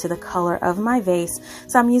blend into the color of my vase.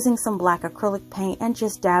 So I'm using some black acrylic paint and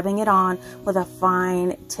just dabbing it on with a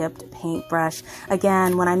fine tipped paintbrush.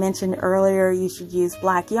 Again, when I mentioned earlier you should use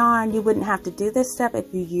black yarn, you wouldn't have to do this step if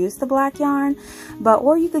you use the black yarn,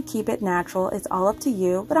 or you could keep it natural. It's all up to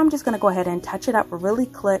you, but I'm just going to go ahead and touch it up really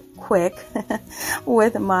quick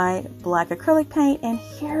with my black acrylic paint. And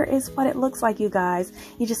here is what it looks like, you guys.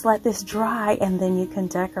 You just let this dry and then you can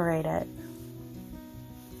decorate it.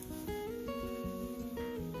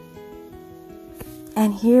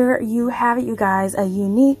 And here you have it, you guys, a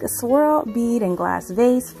unique swirl bead and glass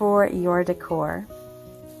vase for your decor.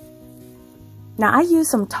 Now I use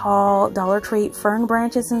some tall Dollar Tree fern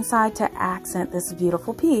branches inside to accent this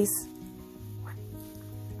beautiful piece.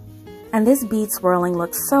 And this bead swirling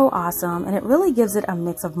looks so awesome, and it really gives it a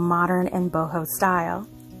mix of modern and boho style.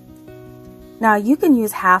 Now you can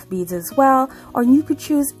use half beads as well, or you could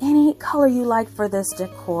choose any color you like for this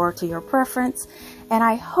decor to your preference. And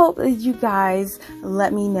I hope that you guys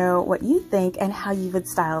let me know what you think and how you would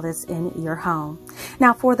style this in your home.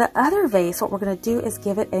 Now for the other vase, what we're going to do is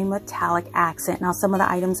give it a metallic accent. Now some of the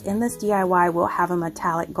items in this DIY will have a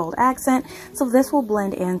metallic gold accent, so this will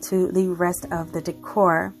blend into the rest of the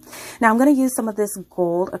decor. Now I'm going to use some of this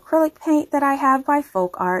gold acrylic paint that I have by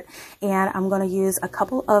Folk Art, and I'm going to use a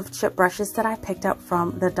couple of chip brushes that I picked up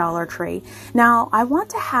from the Dollar Tree. Now I want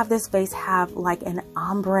to have this vase have like an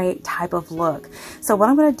ombre type of look. So what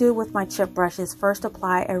I'm going to do with my chip brush is first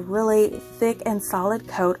apply a really thick and solid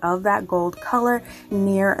coat of that gold color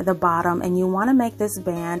near the bottom, and you want to make this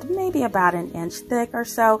band maybe about an inch thick or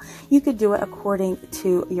so. You could do it according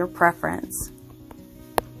to your preference.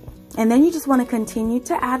 And then you just want to continue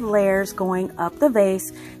to add layers going up the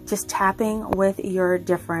vase, just tapping with your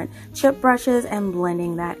different chip brushes and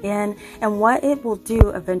blending that in. And what it will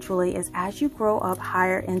do eventually is as you grow up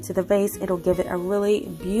higher into the vase, it'll give it a really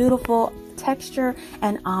beautiful texture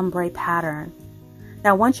and ombre pattern.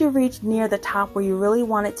 Now once you reach near the top where you really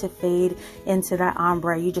want it to fade into that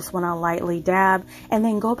ombre, you just want to lightly dab and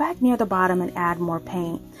then go back near the bottom and add more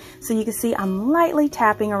paint. So you can see I'm lightly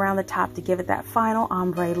tapping around the top to give it that final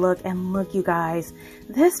ombre look. And look, you guys,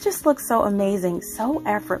 this just looks so amazing, so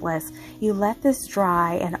effortless. You let this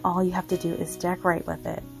dry and all you have to do is decorate with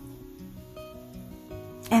it.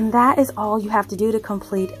 And that is all you have to do to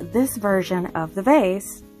complete this version of the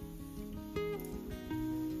vase.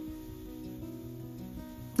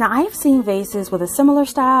 Now I have seen vases with a similar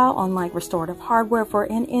style on like restorative hardware for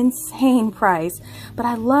an insane price, but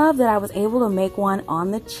I love that I was able to make one on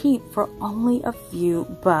the cheap for only a few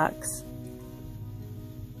bucks.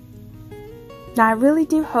 Now I really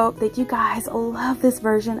do hope that you guys love this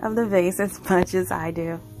version of the vase as much as I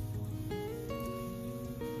do.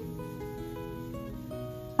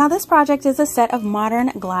 Now this project is a set of modern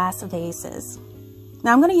glass vases.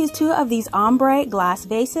 Now I'm going to use 2 of these ombre glass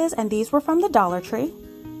vases, and these were from the Dollar Tree.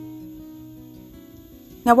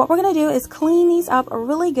 Now what we're going to do is clean these up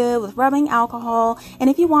really good with rubbing alcohol, and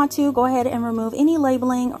if you want to, go ahead and remove any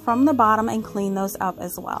labeling from the bottom and clean those up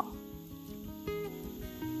as well.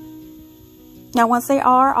 Now once they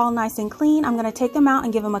are all nice and clean, I'm going to take them out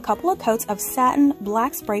and give them a couple of coats of satin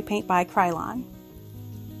black spray paint by Krylon.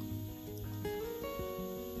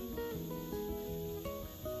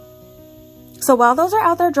 So while those are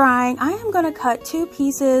out there drying, I am going to cut 2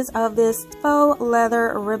 pieces of this faux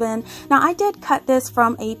leather ribbon. Now I did cut this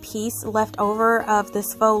from a piece left over of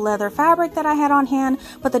this faux leather fabric that I had on hand,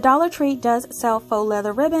 but the Dollar Tree does sell faux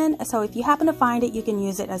leather ribbon, so if you happen to find it, you can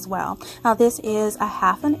use it as well. Now this is a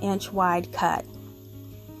 1/2 inch wide cut.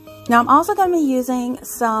 Now I'm also going to be using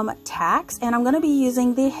some tacks, and I'm going to be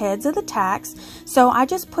using the heads of the tacks. So I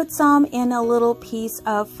just put some in a little piece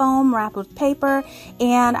of foam wrapped with paper,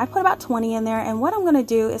 and I put about 20 in there. And what I'm going to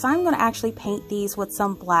do is I'm going to actually paint these with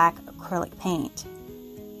some black acrylic paint.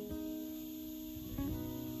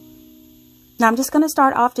 Now I'm just going to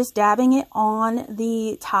start off just dabbing it on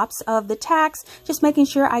the tops of the tacks, just making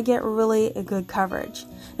sure I get really good coverage.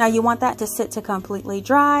 Now you want that to sit to completely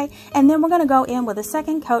dry, and then we're going to go in with a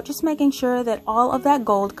second coat, just making sure that all of that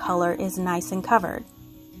gold color is nice and covered.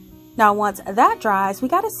 Now once that dries, we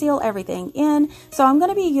got to seal everything in, so I'm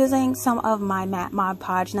going to be using some of my matte Mod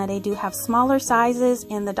Podge. Now they do have smaller sizes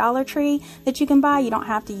in the Dollar Tree that you can buy. You don't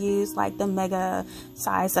have to use like the mega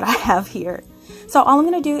size that I have here. So all I'm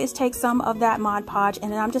going to do is take some of that Mod Podge,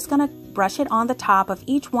 and then I'm just going to brush it on the top of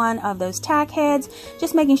each one of those tack heads,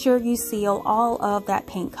 just making sure you seal all of that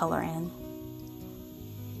paint color in.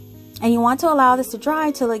 And you want to allow this to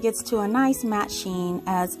dry till it gets to a nice matte sheen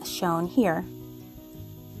as shown here.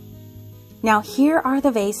 Now here are the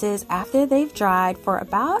vases after they've dried for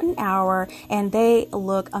about an hour, and they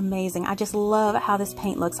look amazing. I just love how this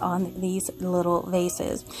paint looks on these little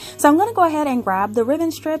vases. So I'm going to go ahead and grab the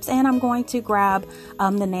ribbon strips, and I'm going to grab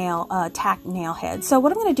the tack nail head. So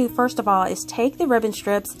what I'm going to do first of all is take the ribbon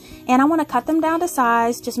strips, and I want to cut them down to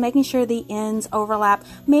size, just making sure the ends overlap,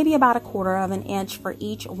 maybe about 1/4 of an inch for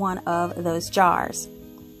each one of those jars.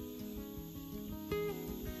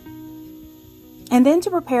 And then to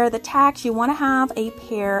prepare the tacks, you want to have a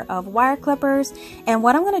pair of wire clippers. And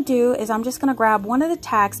what I'm going to do is I'm just going to grab one of the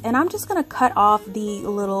tacks, and I'm just going to cut off the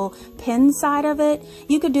little pin side of it.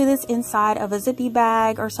 You could do this inside of a zippy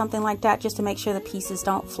bag or something like that, just to make sure the pieces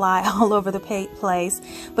don't fly all over the place.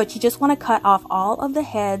 But you just want to cut off all of the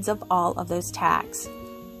heads of all of those tacks.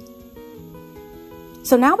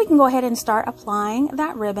 So now we can go ahead and start applying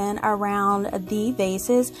that ribbon around the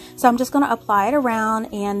vases. So I'm just going to apply it around,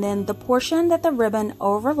 and then the portion that the ribbon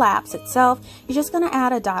overlaps itself, you're just going to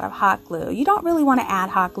add a dot of hot glue. You don't really want to add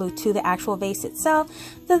hot glue to the actual vase itself,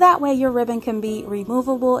 so that way your ribbon can be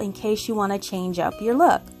removable in case you want to change up your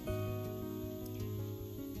look.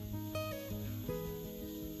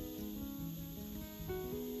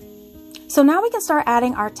 So now we can start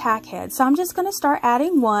adding our tack heads. So I'm just going to start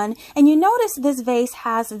adding one, and you notice this vase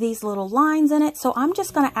has these little lines in it. So I'm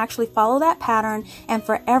just going to actually follow that pattern, and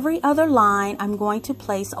for every other line, I'm going to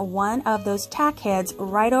place one of those tack heads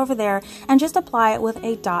right over there and just apply it with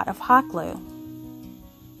a dot of hot glue.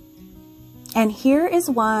 And here is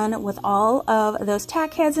one with all of those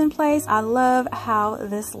tack heads in place. I love how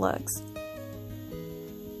this looks.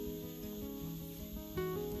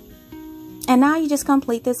 And now you just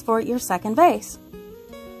complete this for your second vase.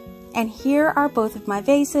 And here are both of my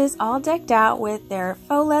vases all decked out with their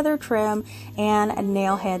faux leather trim and a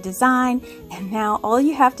nail head design. And now all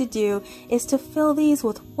you have to do is to fill these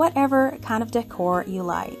with whatever kind of decor you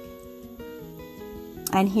like.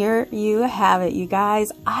 And here you have it, you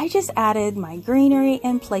guys. I just added my greenery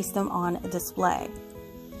and placed them on display.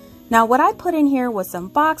 Now what I put in here was some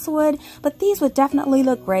boxwood, but these would definitely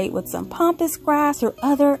look great with some pampas grass or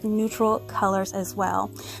other neutral colors as well.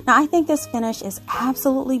 Now I think this finish is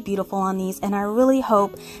absolutely beautiful on these, and I really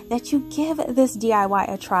hope that you give this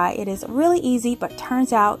DIY a try. It is really easy, but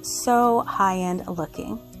turns out so high-end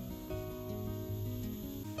looking.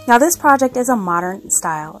 Now this project is a modern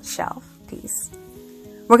style shelf piece.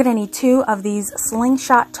 We're going to need 2 of these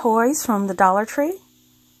slingshot toys from the Dollar Tree.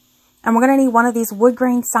 And we're going to need one of these wood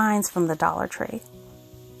grain signs from the Dollar Tree.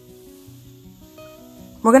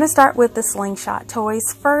 We're going to start with the slingshot toys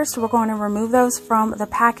first. We're going to remove those from the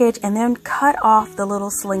package and then cut off the little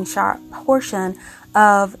slingshot portion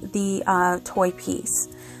of the toy piece.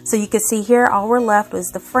 So you can see here, all we're left was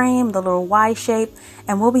the frame, the little Y shape,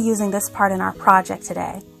 and we'll be using this part in our project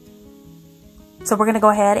today. So we're going to go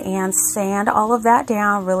ahead and sand all of that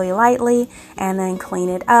down really lightly and then clean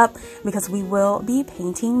it up, because we will be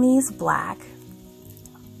painting these black.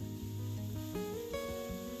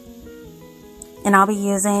 And I'll be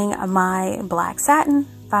using my black satin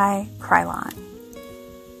by Krylon.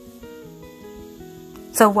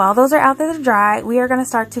 So while those are out there to dry, we are going to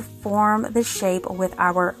start to form the shape with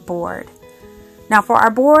our board. Now for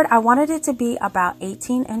our board, I wanted it to be about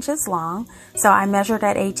 18 inches long. So I measured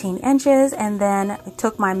at 18 inches and then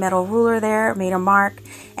took my metal ruler there, made a mark,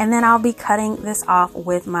 and then I'll be cutting this off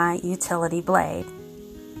with my utility blade.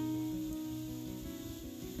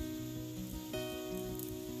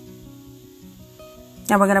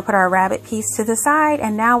 Now we're going to put our rabbit piece to the side,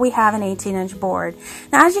 and now we have an 18-inch board.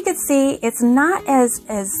 Now as you can see, it's not as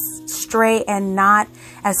straight and not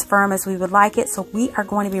as firm as we would like it, so we are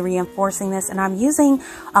going to be reinforcing this, and I'm using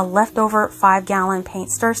a leftover 5-gallon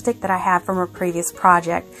paint stir stick that I had from a previous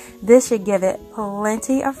project. This should give it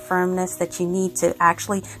plenty of firmness that you need to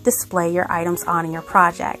actually display your items on in your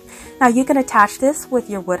project. Now you can attach this with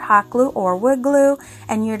your wood hot glue or wood glue,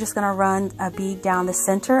 and you're just going to run a bead down the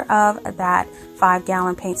center of that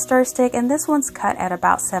 5-gallon paint stir stick, and this one's cut at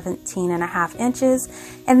about 17.5 inches,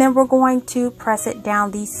 and then we're going to press it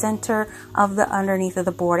down the center of the underneath of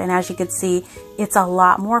the board, and as you can see, it's a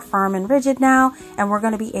lot more firm and rigid now, and we're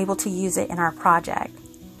going to be able to use it in our project.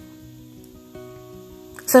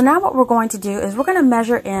 So now what we're going to do is we're going to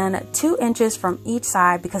measure in 2 inches from each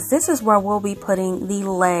side, because this is where we'll be putting the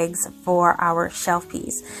legs for our shelf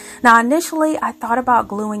piece. Now initially I thought about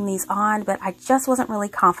gluing these on, but I just wasn't really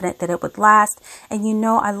confident that it would last, and you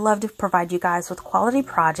know I love to provide you guys with quality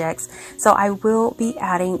projects, so I will be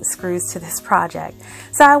adding screws to this project.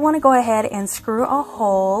 So I want to go ahead and screw a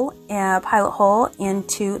hole, a pilot hole,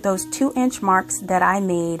 into those 2-inch marks that I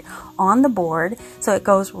made on the board, so it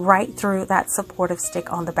goes right through that supportive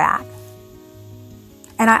stick on the back.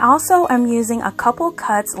 And I also am using a couple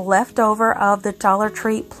cuts left over of the Dollar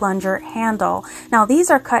Tree plunger handle. Now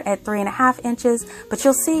these are cut at 3.5 inches, but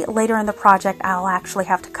you'll see later in the project I'll actually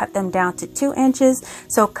have to cut them down to 2 inches.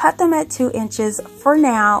 So cut them at 2 inches for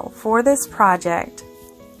now for this project.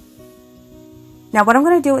 Now what I'm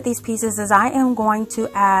going to do with these pieces is I am going to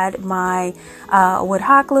add my wood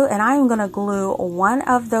hot glue, and I am going to glue one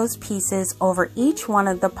of those pieces over each one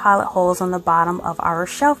of the pilot holes on the bottom of our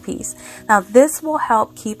shelf piece. Now this will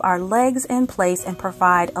help keep our legs in place and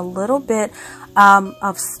provide a little bit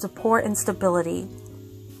of support and stability.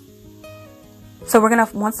 So we're going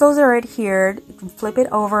to, once those are adhered, flip it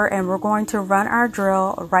over and we're going to run our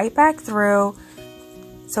drill right back through.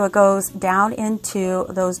 So it goes down into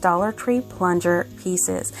those Dollar Tree plunger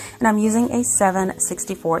pieces. And I'm using a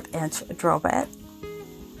 7/64 inch drill bit.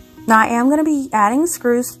 Now I am going to be adding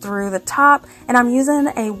screws through the top, and I'm using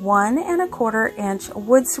a 1¼ inch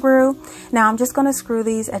wood screw. Now I'm just going to screw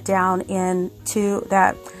these down into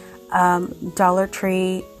that Dollar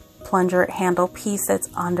Tree plunger handle piece that's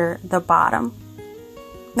under the bottom.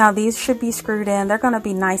 Now these should be screwed in. They're going to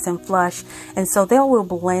be nice and flush, and so they will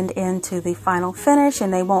blend into the final finish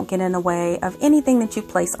and they won't get in the way of anything that you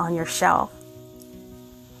place on your shelf.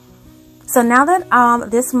 So now that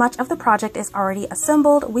this much of the project is already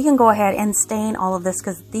assembled, we can go ahead and stain all of this,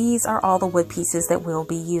 because these are all the wood pieces that we'll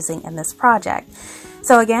be using in this project.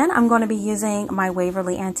 So again, I'm going to be using my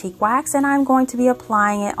Waverly Antique Wax, and I'm going to be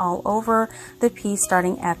applying it all over the piece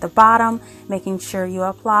starting at the bottom, making sure you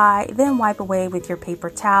apply, then wipe away with your paper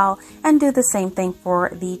towel, and do the same thing for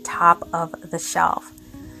the top of the shelf.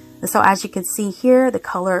 So as you can see here, the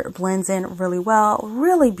color blends in really well.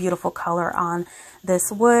 Really beautiful color on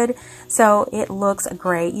this wood, so it looks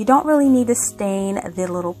great. You don't really need to stain the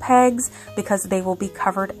little pegs because they will be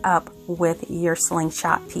covered up with your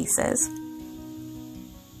slingshot pieces.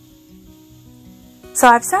 So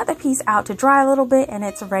I've set the piece out to dry a little bit and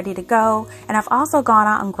it's ready to go. And I've also gone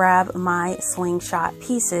out and grabbed my slingshot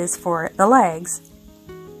pieces for the legs.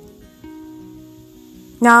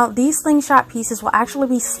 Now these slingshot pieces will actually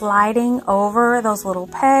be sliding over those little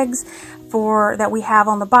pegs that we have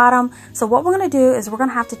on the bottom. So what we're going to do is we're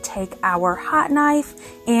going to have to take our hot knife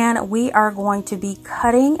and we are going to be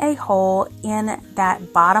cutting a hole in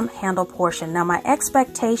that bottom handle portion. Now my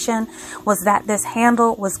expectation was that this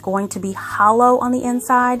handle was going to be hollow on the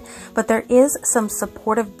inside, but there is some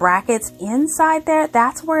supportive brackets inside there.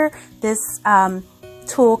 That's where this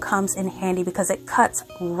tool comes in handy, because it cuts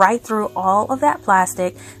right through all of that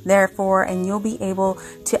plastic, therefore, and you'll be able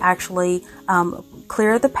to actually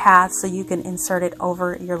clear the path so you can insert it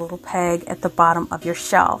over your little peg at the bottom of your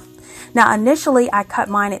shelf. Now initially I cut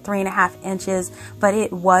mine at 3.5 inches, but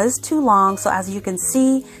it was too long, so as you can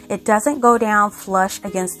see, it doesn't go down flush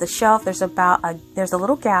against the shelf. There's a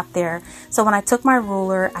little gap there. So when I took my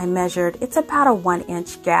ruler, I measured, it's about a 1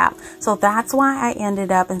 inch gap. So that's why I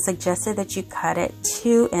ended up and suggested that you cut it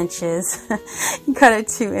 2 inches. You cut it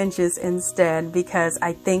 2 inches instead, because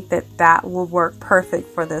I think that will work perfect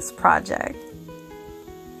for this project.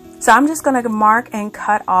 So I'm just going to mark and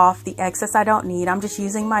cut off the excess I don't need. I'm just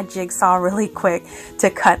using my jigsaw really quick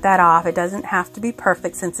to cut that off. It doesn't have to be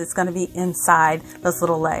perfect since it's going to be inside those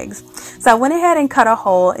little legs. So I went ahead and cut a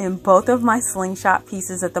hole in both of my slingshot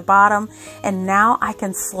pieces at the bottom, and now I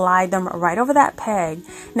can slide them right over that peg.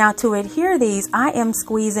 Now to adhere these, I am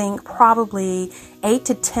squeezing probably 8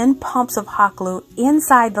 to 10 pumps of hot glue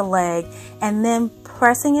inside the leg and then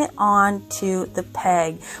pressing it onto the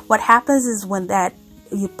peg. What happens is when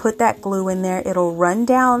you put that glue in there, it'll run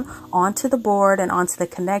down onto the board and onto the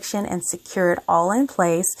connection and secure it all in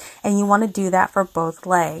place. And you want to do that for both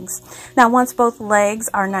legs. Now, once both legs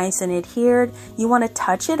are nice and adhered, you want to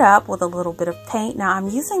touch it up with a little bit of paint. Now, I'm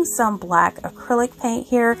using some black acrylic paint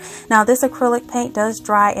here. Now, this acrylic paint does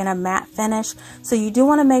dry in a matte finish, so you do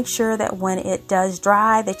want to make sure that when it does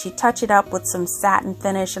dry that you touch it up with some satin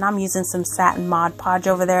finish. And I'm using some satin Mod Podge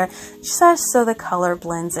over there just so the color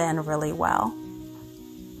blends in really well.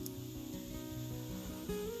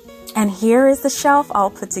 And here is the shelf all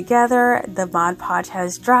put together. The Mod Podge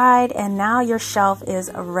has dried, and now your shelf is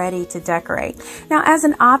ready to decorate. Now, as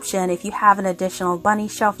an option, if you have an additional bunny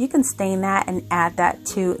shelf, you can stain that and add that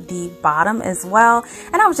to the bottom as well.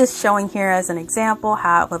 And I was just showing here as an example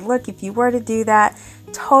how it would look if you were to do that.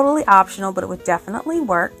 Totally optional, but it would definitely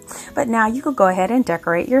work. But now you can go ahead and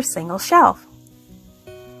decorate your single shelf.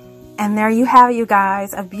 And there you have it, you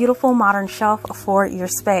guys, a beautiful modern shelf for your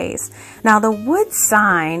space. Now the wood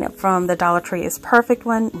sign from the Dollar Tree is perfect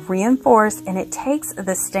one, reinforced, and it takes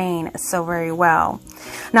the stain so very well.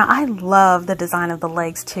 Now I love the design of the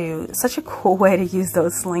legs too. Such a cool way to use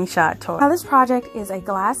those slingshot toys. Now this project is a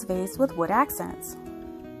glass vase with wood accents.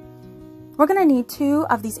 We're going to need 2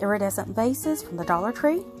 of these iridescent vases from the Dollar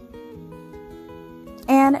Tree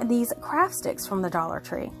and these craft sticks from the Dollar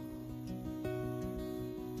Tree.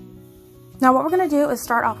 Now what we're going to do is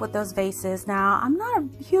start off with those vases. Now I'm not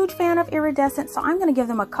a huge fan of iridescent, so I'm going to give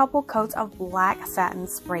them a couple coats of black satin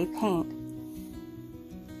spray paint.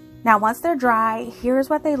 Now once they're dry, here's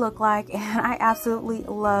what they look like, and I absolutely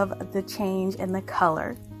love the change in the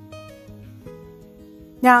color.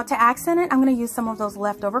 Now to accent it, I'm going to use some of those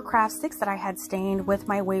leftover craft sticks that I had stained with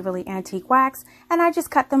my Waverly Antique Wax, and I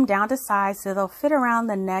just cut them down to size so they'll fit around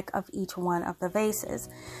the neck of each one of the vases.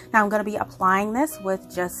 Now I'm going to be applying this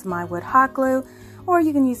with just my wood hot glue, or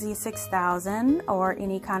you can use the 6000 or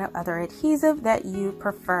any kind of other adhesive that you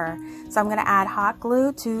prefer. So I'm going to add hot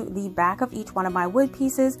glue to the back of each one of my wood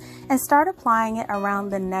pieces and start applying it around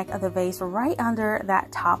the neck of the vase right under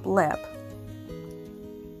that top lip.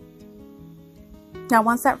 Now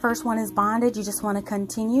once that first one is bonded, you just want to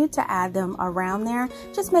continue to add them around there,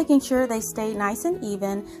 just making sure they stay nice and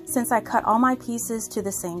even. Since I cut all my pieces to the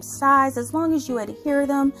same size, as long as you adhere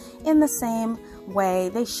them in the same way,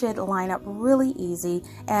 they should line up really easy,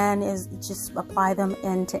 and just apply them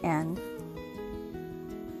end to end.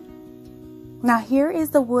 Now here is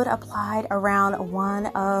the wood applied around one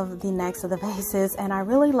of the necks of the vases, and I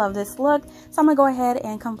really love this look, so I'm going to go ahead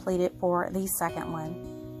and complete it for the second one.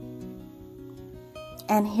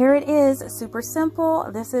 And here it is, super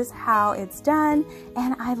simple. This is how it's done,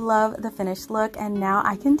 and I love the finished look, and now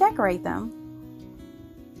I can decorate them.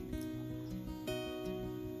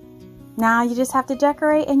 Now you just have to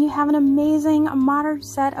decorate and you have an amazing modern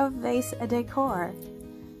set of vase decor.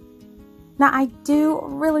 Now I do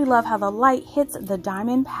really love how the light hits the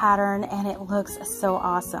diamond pattern and it looks so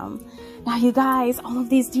awesome. Now you guys, all of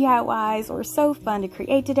these DIYs were so fun to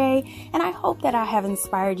create today, and I hope that I have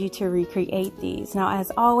inspired you to recreate these. Now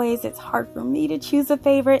as always, it's hard for me to choose a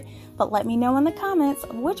favorite, but let me know in the comments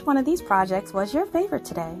which one of these projects was your favorite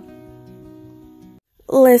today.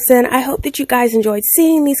 Listen, I hope that you guys enjoyed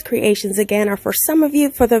seeing these creations again, or for some of you,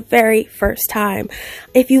 for the very first time.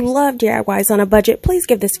 If you love DIYs on a budget, please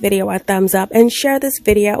give this video a thumbs up and share this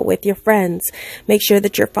video with your friends. Make sure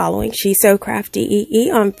that you're following She's So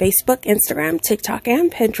CraftDee on Facebook, Instagram, TikTok,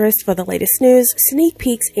 and Pinterest for the latest news, sneak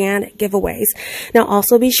peeks, and giveaways. Now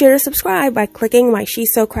also be sure to subscribe by clicking my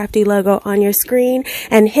She's So Crafty logo on your screen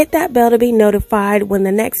and hit that bell to be notified when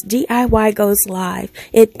the next DIY goes live.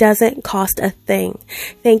 It doesn't cost a thing.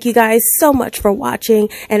 Thank you guys so much for watching,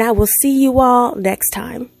 and I will see you all next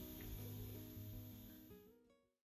time.